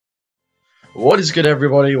What is good,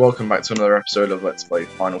 everybody? Welcome back to another episode of Let's Play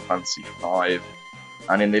Final Fantasy V.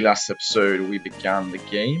 And in the last episode, we began the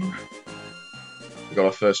game. We got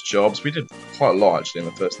our first jobs. We did quite a lot, actually, in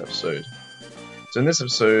the first episode. So in this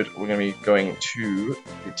episode, we're going to be going to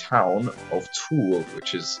the town of Tule,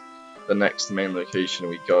 which is the next main location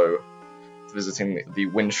we go, visiting the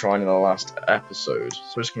Wind Shrine in the last episode. So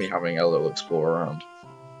we're just going to be having a little explore around.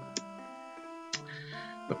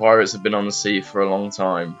 The pirates have been on the sea for a long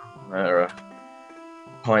time. They're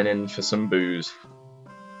pining for some booze.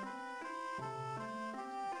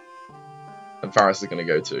 And Faris is going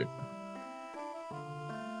to go too.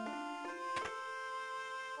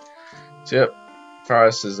 So yep,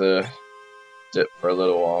 Faris is a dip for a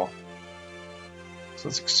little while. So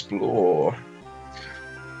let's explore.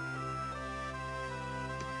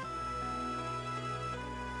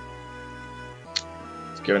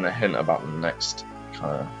 Let's give it a hint about the next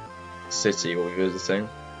kind of city we'll be visiting.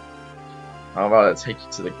 How about I take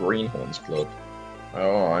you to the Greenhorns Club?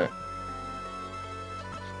 Alright.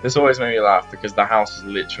 This always made me laugh because the house is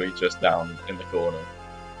literally just down in the corner.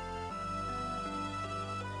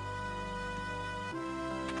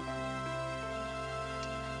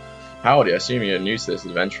 Howdy, I assume you're new to this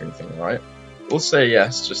adventuring thing, right? We'll say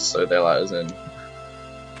yes, just so they let us in.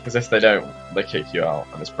 Because if they don't, they kick you out,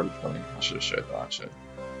 and it's pretty funny. I should have showed that, actually.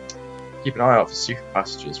 Keep an eye out for secret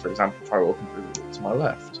passages, for example, try walking through the wall to my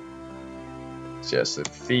left. So yes, the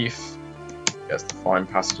thief gets the find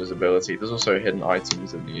passages ability. There's also hidden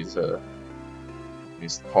items in these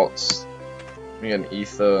pots. We get an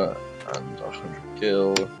ether and 100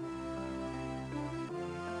 gil.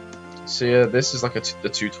 So yeah, this is like the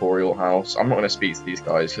tutorial house. I'm not going to speak to these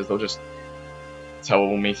guys because they'll just tell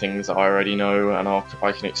me things that I already know, and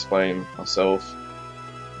I can explain myself.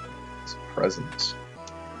 It's a present.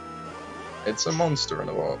 It's a monster in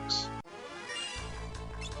a box.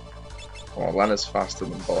 Oh, Lana's faster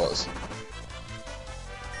than Bars.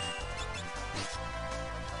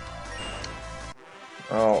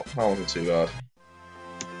 Oh, that wasn't too bad.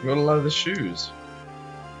 You got a load of shoes,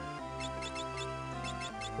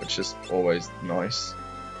 which is always nice.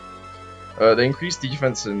 They increased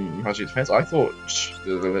defense and magic defense. I thought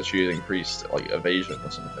the shoes increased like evasion or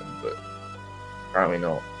something, but apparently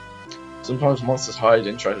not. Sometimes monsters hide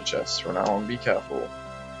in treasure chests. From now on, be careful.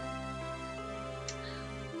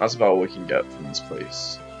 That's about all we can get from this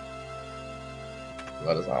place.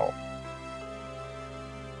 Let us out.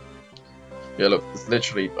 Yeah, look, it's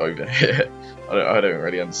literally over here. I don't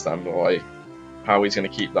really understand how he's going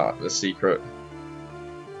to keep that a secret.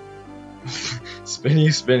 Spinny,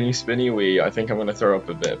 spinny, spinny wee. I think I'm going to throw up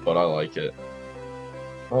a bit, but I like it.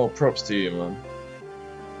 Oh, props to you, man.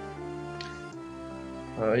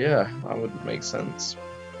 Yeah, that would make sense.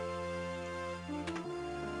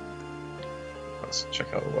 Let's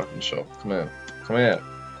check out the weapon shop. Come here. Come here.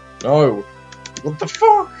 No! What the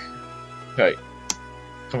fuck? Okay.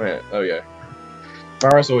 Come here. Oh yeah.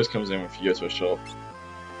 Varus always comes in if you go to a shop.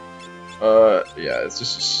 Yeah, it's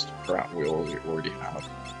just crap we already have.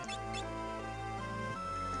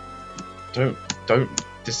 Don't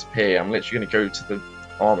disappear. I'm literally gonna go to the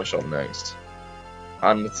armor shop next.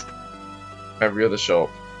 And every other shop.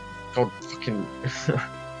 God fucking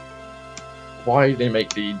why do they make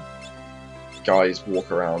the guys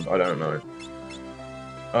walk around? I don't know.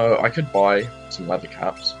 I could buy some leather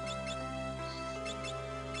caps.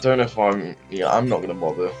 Don't know if I'm not gonna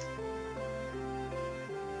bother.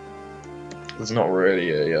 There's not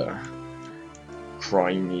really a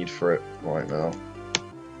crying need for it right now.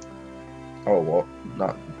 Oh, what?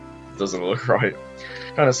 That doesn't look right.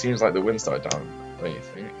 Kind of seems like the wind's died down, don't you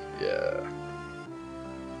think? Yeah.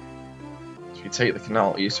 If you take the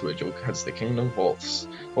canal eastward, you'll head to the Kingdom Vaults.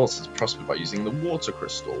 Vaults is prospered by using the water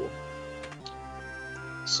crystal.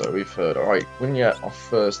 So we've heard, alright, when you get our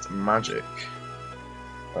first magic,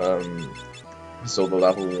 it's all the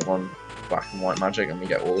level 1 black and white magic, and we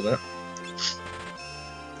get all of it. It's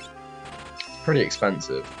pretty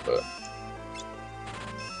expensive, but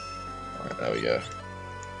alright, there we go.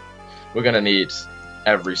 We're gonna need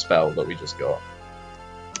every spell that we just got.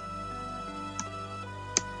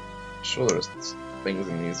 Sure, there's things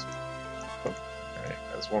in these. Okay,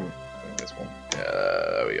 there's one. I think there's one. Yeah,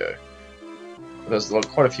 there we go. There's like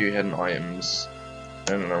quite a few hidden items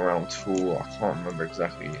in and around Tule. I can't remember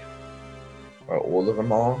exactly where all of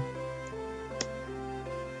them are.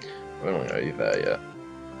 I don't know you're there yet.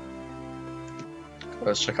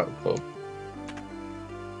 Let's check out the pub.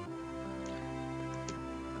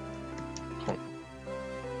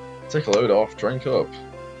 Take a load off, drink up.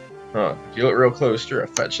 Huh, if you look real close, you're a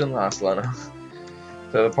fetching lass, Lena.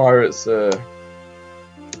 So the pirates,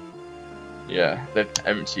 yeah, they've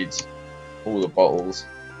emptied All the bottles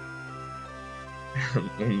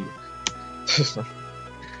in,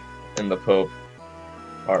 in the pub.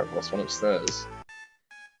 Alright, boss one upstairs.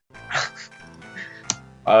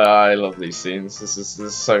 I love these scenes. This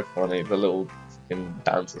is so funny. The little fucking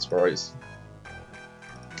dancer sprites.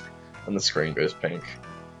 And the screen goes pink.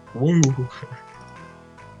 Woo!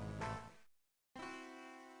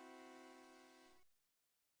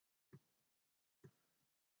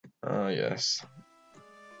 Oh, yes.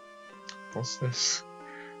 What's this?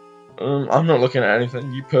 I'm not looking at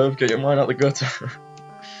anything. You perv, get your mind out the gutter.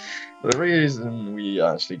 The reason we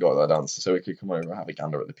actually got that dancer so we could come over and have a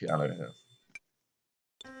gander at the piano here.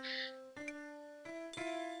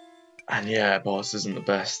 And yeah, Boss isn't the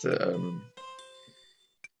best at,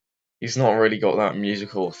 he's not really got that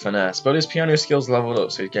musical finesse, but his piano skills leveled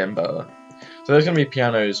up, so he's getting better. So there's going to be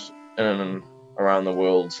pianos in and around the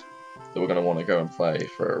world that we're going to want to go and play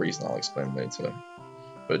for a reason I'll explain later.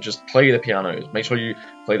 But just play the pianos. Make sure you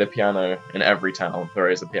play the piano in every town there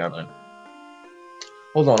is a piano.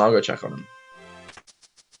 Hold on, I'll go check on him.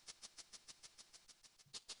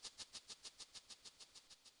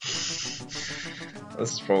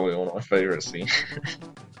 This is probably one of my favourite scenes.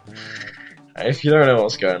 If you don't know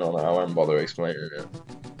what's going on, I won't bother explaining it.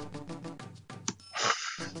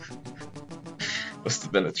 Must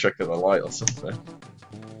have been a trick of the light or something.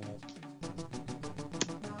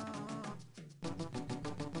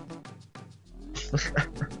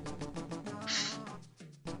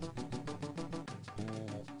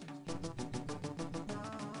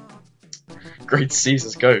 Great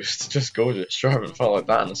Caesar's ghost, just gorgeous. Sure haven't felt like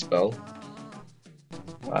that in a spell.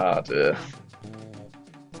 Ah dear.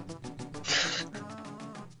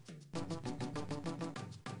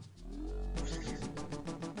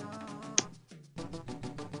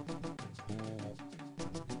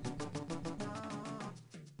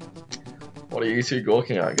 What are you two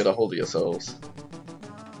gawking at? Get a hold of yourselves.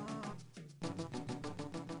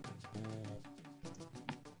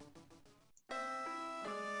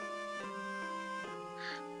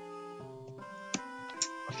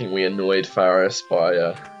 I think we annoyed Faris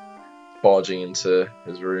by barging into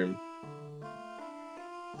his room.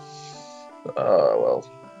 Well.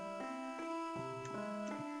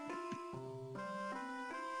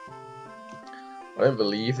 I don't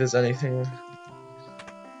believe there's anything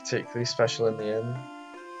particularly special in the inn.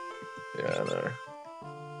 Yeah, no.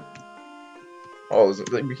 Oh,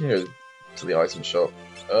 we can go to the item shop.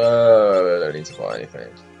 I don't need to buy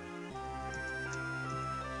anything.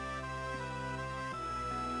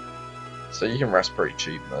 So you can rest pretty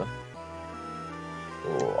cheap though.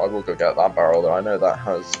 Oh, I will go get that barrel though. I know that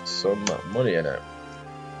has some money in it.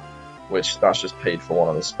 Which, that's just paid for one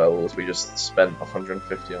of the spells we just spent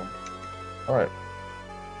 150 on. Alright.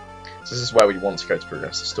 So this is where we want to go to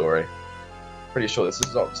progress the story. Pretty sure this is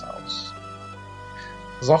Zoch's house.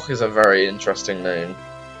 Zoch is a very interesting name.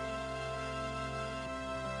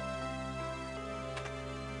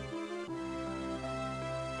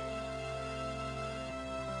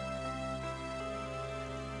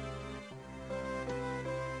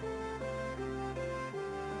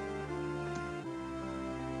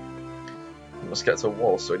 We must get to a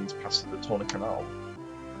wall, so we need to pass through the Torna Canal.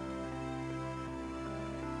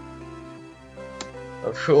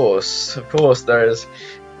 Of course, there is.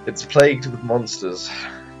 It's plagued with monsters.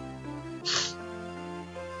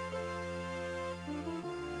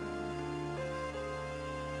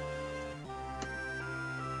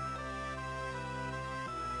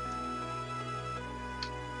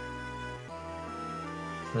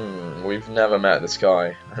 We've never met this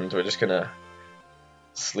guy, and we're just gonna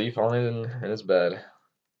sleep on it in his bed.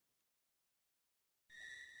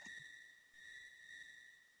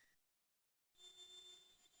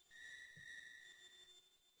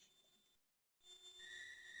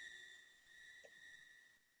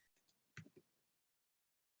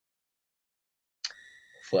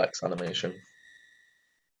 Flex animation.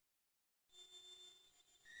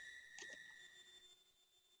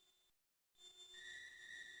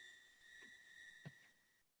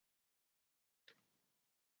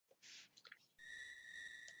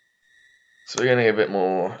 So we're getting a bit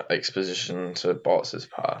more exposition to Bartz's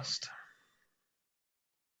past.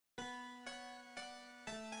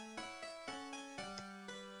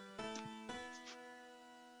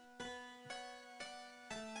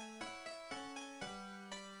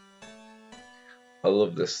 I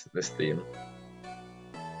love this theme.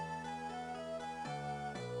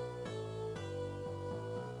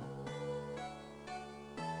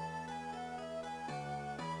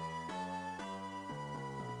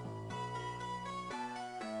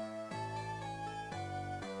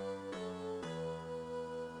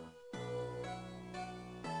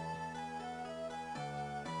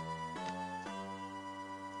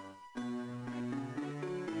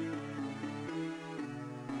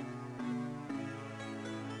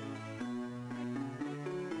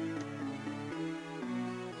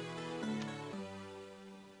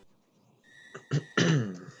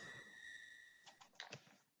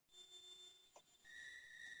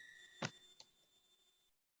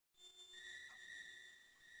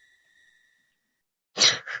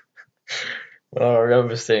 I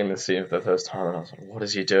remember seeing this scene for the first time and I was like, what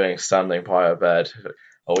is he doing standing by her bed?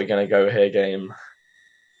 Are we gonna go here, game?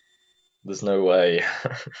 There's no way.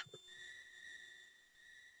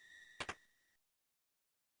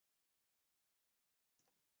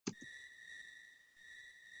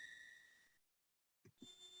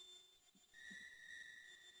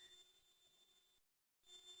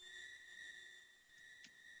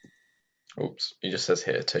 Oops, he just says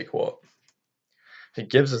here, take what? He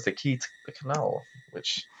gives us the key to the canal,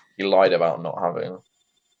 which he lied about not having.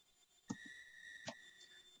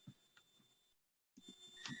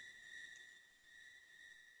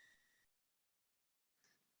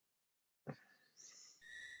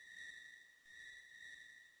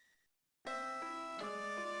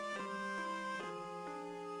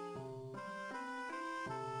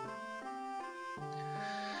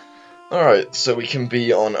 Alright, so we can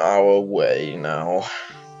be on our way now.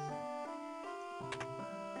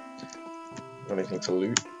 Anything to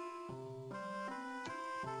loot?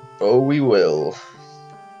 Oh, we will.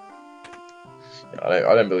 Yeah,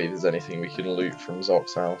 I don't believe there's anything we can loot from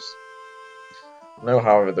Zock's house. I know,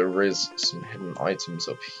 however, there is some hidden items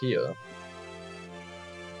up here.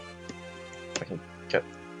 I can get...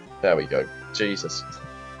 There we go. Jesus.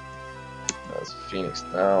 There's Phoenix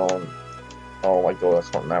down. Oh my god, I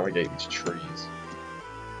can't navigate these trees.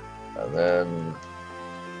 And then...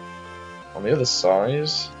 on the other side...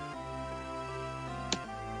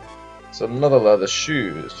 some another leather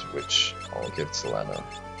shoes, which I'll give to Lena.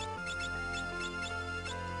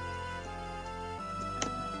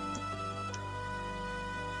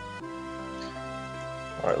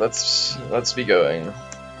 Alright, let's be going.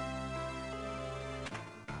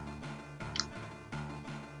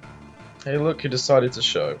 Hey look who decided to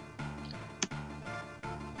show.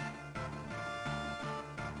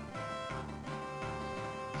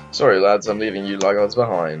 Sorry lads, I'm leaving you laggards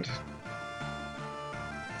behind.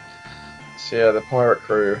 So yeah, the pirate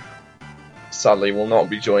crew sadly will not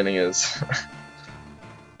be joining us.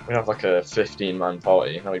 We have like a 15-man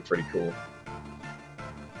party, that'd be pretty cool.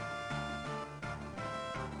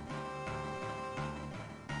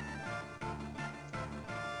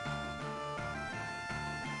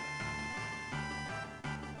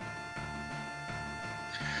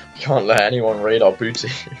 Can't let anyone raid our booty.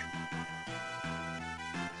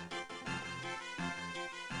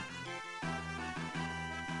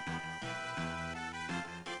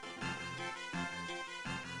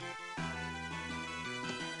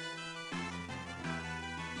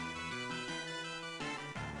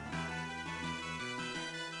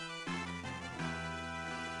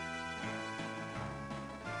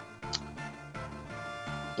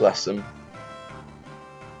 Bless him.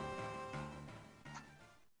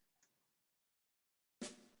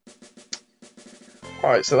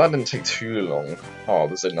 Alright, so that didn't take too long. Oh,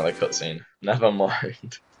 there's another cutscene. Never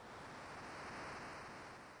mind.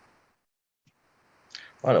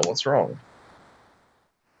 I know what's wrong.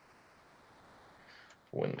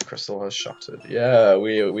 Wind crystal has shattered. Yeah,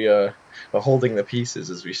 we are holding the pieces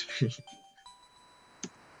as we speak.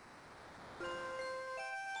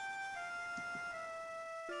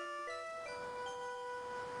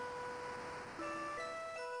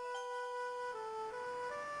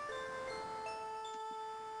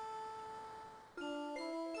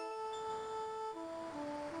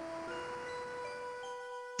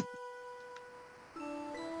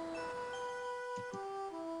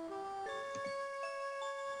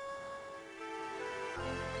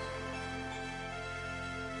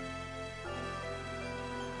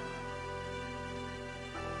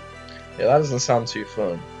 Yeah, that doesn't sound too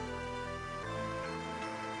fun.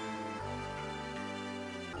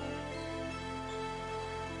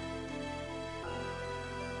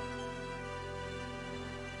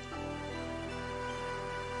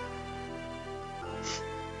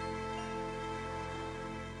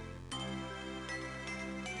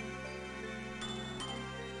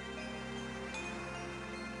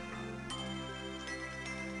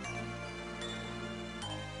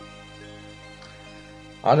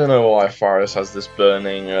 I don't know why Forest has this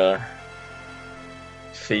burning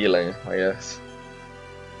feeling, I guess.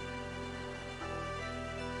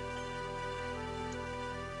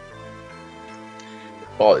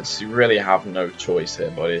 But you really have no choice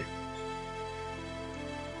here, buddy.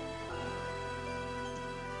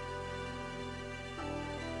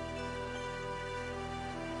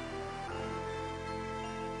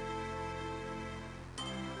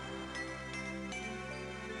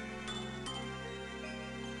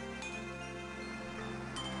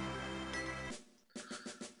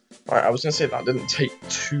 Right, I was gonna say that didn't take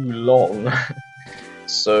too long.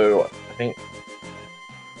 So I think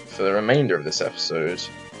for the remainder of this episode,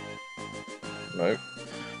 I'm No.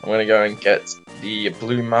 I'm going to go and get the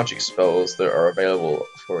blue magic spells that are available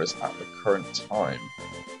for us at the current time.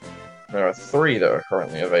 There are 3 that are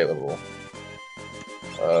currently available.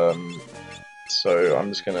 So I'm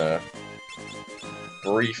just going to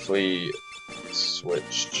briefly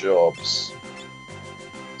switch jobs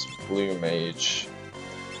to blue mage.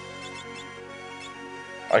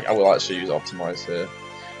 I will actually use optimize here,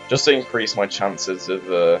 just to increase my chances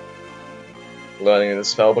of learning the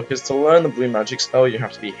spell, because to learn the blue magic spell you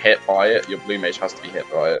have to be hit by it. Your blue mage has to be hit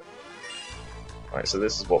by it. Alright, so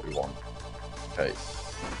this is what we want.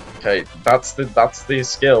 Okay, that's the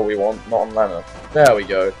skill we want, not on Lena. There we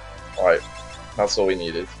go. Alright, that's all we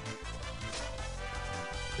needed.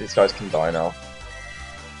 These guys can die now.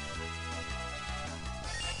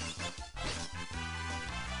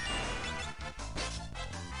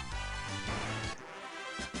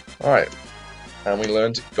 Alright, and we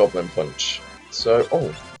learned Goblin Punch. So,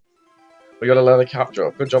 oh, we got a leather cap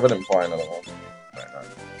drop. Good job I didn't buy another one.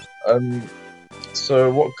 Right,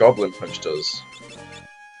 so what Goblin Punch does?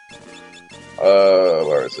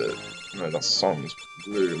 Where is it? No, that's Song's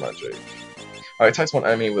blue magic. It attacks one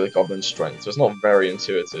enemy with a Goblin Strength, so it's not very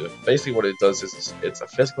intuitive. Basically what it does is it's a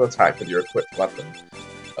physical attack with your equipped weapon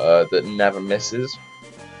that never misses.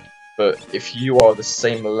 But if you are the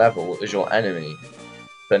same level as your enemy,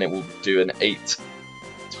 then it will do an 8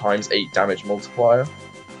 times 8 damage multiplier.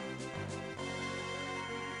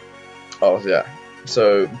 Oh yeah.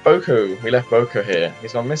 So Boko, we left Boko here.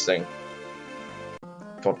 He's gone missing.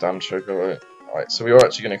 Goddamn Choco. Alright, so we are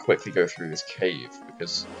actually going to quickly go through this cave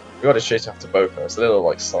because we got to chase after Boko. It's a little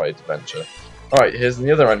like side adventure. Alright, here's the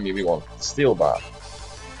other enemy we want. Steel Bat.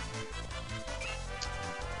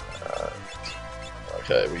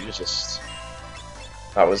 Okay, we just...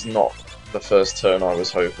 That was not the first turn I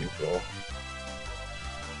was hoping for.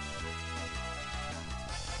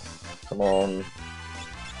 Come on.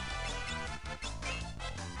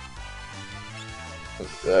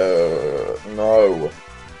 No.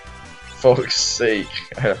 Fuck's sake.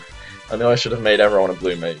 I know I should have made everyone a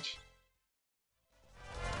blue mage.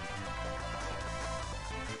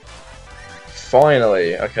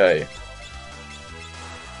 Finally, okay.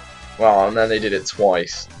 Wow, and then they did it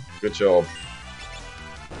twice. Good job.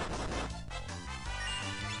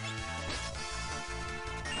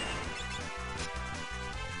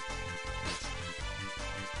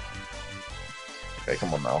 Okay,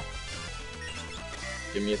 come on now.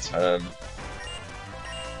 Give me a turn.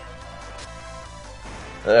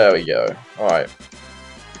 There we go. Alright.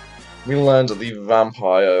 We learned the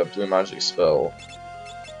vampire blue magic spell.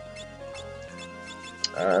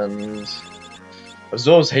 And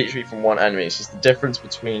absorbs HP from one enemy. It's just the difference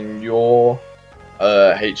between your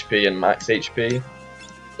HP and max HP.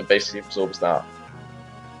 It basically absorbs that.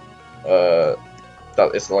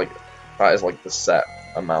 That is like the set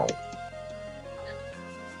amount.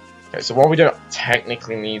 Okay, so while we don't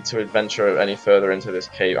technically need to adventure any further into this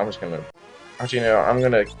cave, I'm just gonna... Actually, no, I'm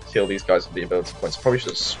gonna kill these guys with the ability points. Probably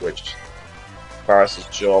should have switched Barris's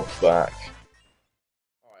job back.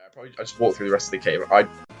 Alright, I just walked through the rest of the cave.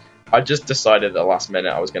 I just decided at the last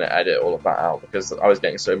minute I was gonna edit all of that out because I was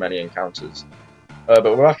getting so many encounters. But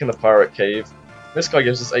we're back in the pirate cave. This guy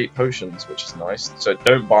gives us 8 potions, which is nice. So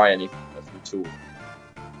don't buy anything from Tule.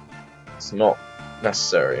 It's not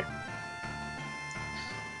necessary.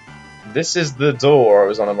 This is the door I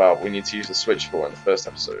was on about we need to use the switch for in the first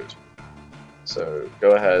episode. So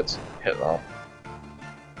go ahead, hit that.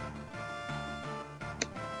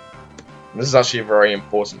 This is actually a very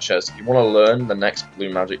important chest. If you want to learn the next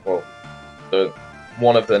blue magic, well,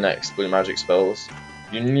 one of the next blue magic spells,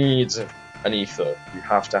 you need an ether. You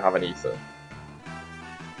have to have an ether.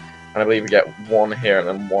 And I believe we get one here and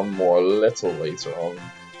then one more a little later on.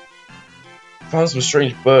 Found some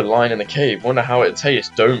strange bird lying in the cave. Wonder how it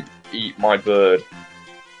tastes. Don't eat my bird.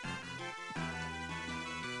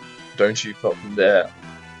 Don't you fucking dare.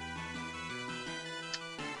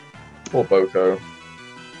 Poor Boko.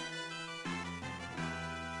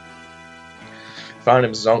 Found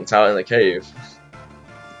him zonked out in the cave.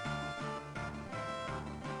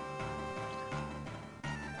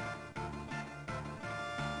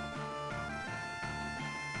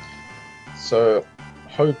 So,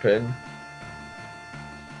 hoping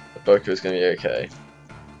that Boko's gonna be okay.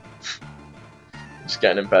 Just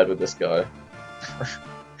getting in bed with this guy.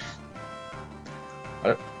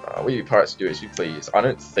 We pirates do as you please. I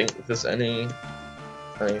don't think there's any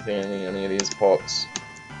of these pots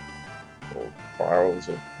or barrels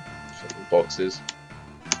or boxes.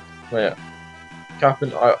 Oh, yeah, Captain,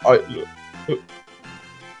 look.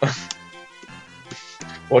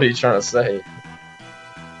 What are you trying to say?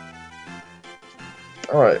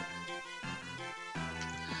 Alright.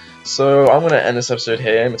 So I'm going to end this episode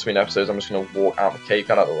here. In between episodes, I'm just going to walk out the cave,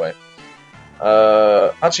 get out of the way.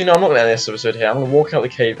 Actually, no, I'm not going to end this episode here. I'm going to walk out the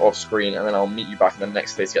cave off screen, and then I'll meet you back in the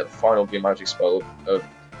next day to get the final blue magic spell of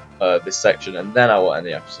this section, and then I will end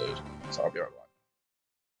the episode. So I'll be right back.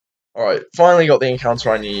 Alright, finally got the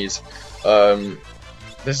encounter I need.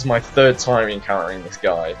 This is my third time encountering this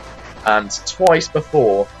guy, and twice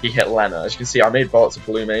before he hit Lena. As you can see, I made Bart a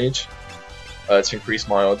blue mage to increase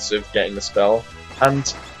my odds of getting the spell,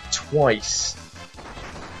 and twice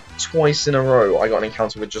in a row I got an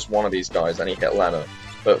encounter with just one of these guys and he hit Lena.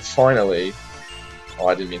 But finally, oh,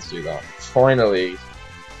 I didn't mean to do that. Finally,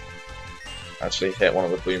 actually hit one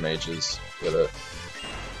of the blue mages with it.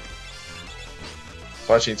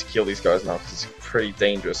 So I actually need to kill these guys now because it's pretty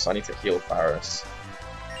dangerous. I need to heal Faris.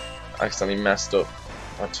 I accidentally messed up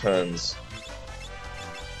my turns.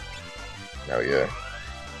 There we go.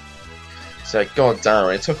 So god damn,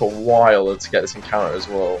 it took a while to get this encounter as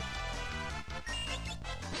well.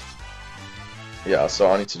 Yeah, so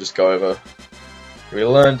I need to just go over. We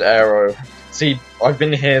learned Arrow. See, I've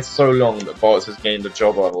been here so long that Bart has gained a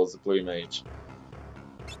job level as a blue mage.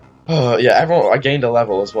 Yeah, I gained a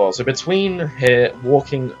level as well. So between here,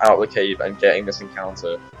 walking out the cave and getting this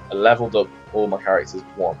encounter, I leveled up all my characters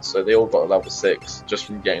once. So they all got a level 6 just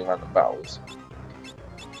from getting random battles.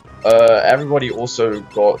 Everybody also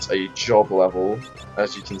got a job level.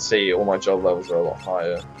 As you can see, all my job levels are a lot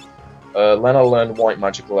higher. Lena learned white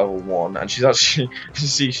magic level 1, and she's actually,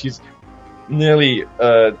 she's nearly,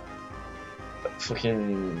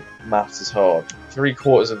 fucking maths is hard.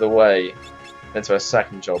 3/4 of the way into a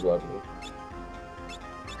second job level.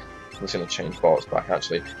 I'm just going to change Bart's back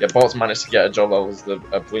actually. Yeah, Bart's managed to get a job level as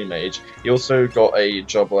a blue mage. He also got a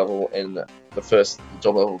job level in the first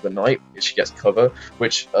job level of the knight, which he gets cover,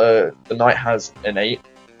 which the knight has innate.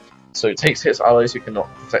 So it takes hits allies who cannot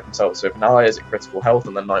protect themselves. So if an ally is at critical health,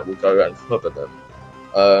 then the knight will go and cover them.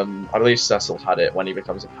 I believe Cecil had it when he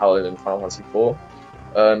becomes a paladin in Final Fantasy IV.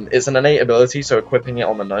 It's an innate ability, so equipping it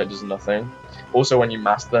on the knight does nothing. Also, when you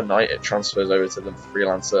master the knight, it transfers over to the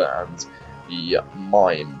freelancer and the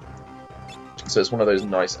mime. So it's one of those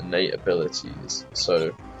nice innate abilities.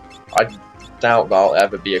 So I doubt that I'll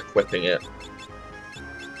ever be equipping it,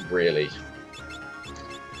 really.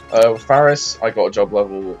 With Faris, I got a job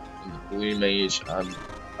level in the blue mage, and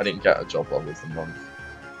I didn't get a job level with the monk.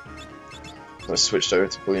 So I switched over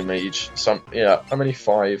to blue mage. So I'm only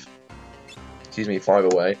 5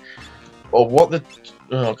 away. Well,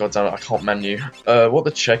 oh god damn it, I can't menu. What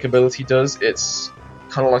the check ability does, it's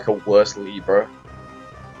kind of like a worse Libra.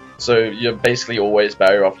 So you're basically always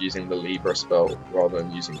better off using the Libra spell rather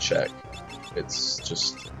than using check. It's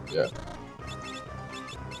just, yeah.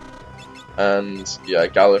 And yeah,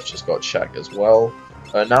 Galuf just got check as well.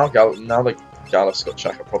 Now that Galuf's got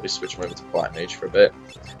check, I'll probably switch him over to Black Mage for a bit.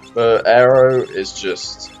 But Arrow is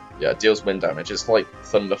just, yeah, deals wind damage. It's like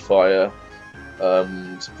Thunder, Fire,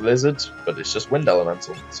 Blizzard, but it's just Wind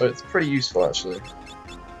Elemental. So it's pretty useful actually.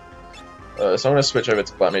 So I'm going to switch over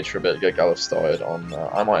to Black Mage for a bit to get Galuf started on,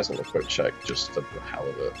 I might as well equip check just for the hell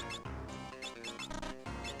of it.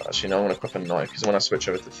 Actually no, I'm going to equip a knife, because when I switch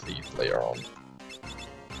over to Thief later on,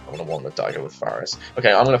 I'm going to want the dagger with Faris.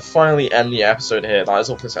 Okay, I'm going to finally end the episode here. That is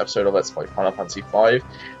all for this episode of Let's Play Final Fantasy V.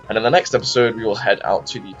 And in the next episode, we will head out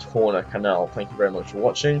to the Tule Canal. Thank you very much for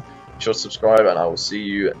watching. Be sure to subscribe, and I will see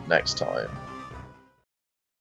you next time.